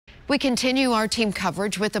We continue our team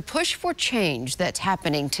coverage with a push for change that's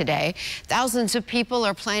happening today. Thousands of people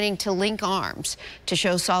are planning to link arms to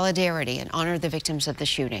show solidarity and honor the victims of the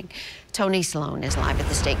shooting. Tony Sloan is live at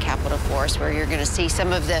the state capitol for us, where you're going to see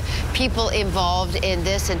some of the people involved in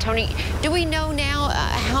this. And Tony, do we know now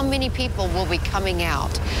how many people will be coming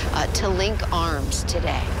out to link arms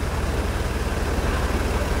today?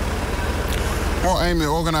 Well, Amy,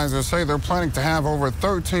 organizers say they're planning to have over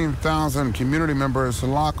 13,000 community members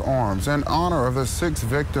lock arms in honor of the 6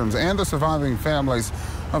 victims and the surviving families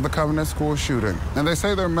of the Covenant School shooting. And they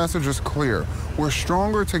say their message is clear. We're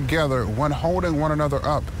stronger together when holding one another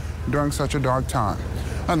up during such a dark time.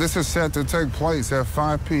 And this is set to take place at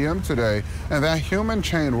 5 p.m. today, and that human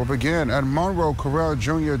chain will begin at Monroe Carell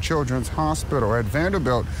Jr. Children's Hospital at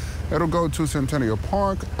Vanderbilt. It'll go to Centennial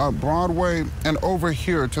Park, up Broadway, and over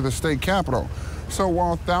here to the state capitol. So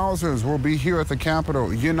while thousands will be here at the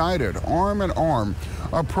Capitol, united, arm in arm,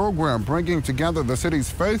 a program bringing together the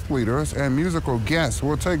city's faith leaders and musical guests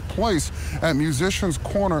will take place at Musicians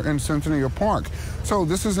Corner in Centennial Park. So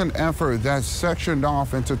this is an effort that's sectioned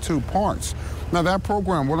off into 2 parts. Now, that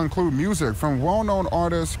program will include music from well-known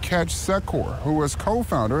artist Catch Secor, who is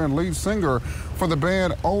co-founder and lead singer for the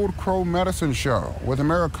band Old Crow Medicine Show, with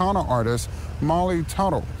Americana artist Molly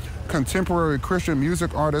Tuttle, contemporary Christian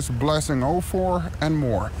music artist Blessing Ofor, and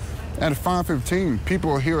more. At 5:15,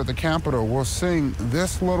 people here at the Capitol will sing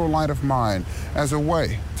This Little Light of Mine as a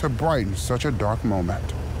way to brighten such a dark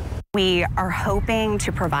moment. We are hoping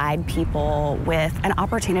to provide people with an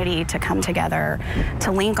opportunity to come together,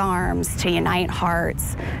 to link arms, to unite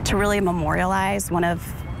hearts, to really memorialize one of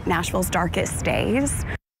Nashville's darkest days.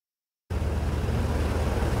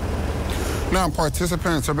 Now,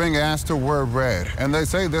 participants are being asked to wear red, and they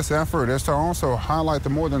say this effort is to also highlight the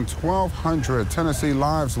more than 1,200 Tennessee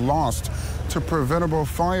lives lost to preventable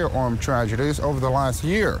firearm tragedies over the last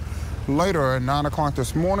year. Later at 9 o'clock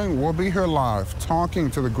this morning, we'll be here live talking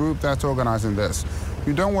to the group that's organizing this.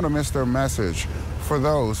 You don't want to miss their message for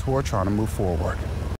those who are trying to move forward.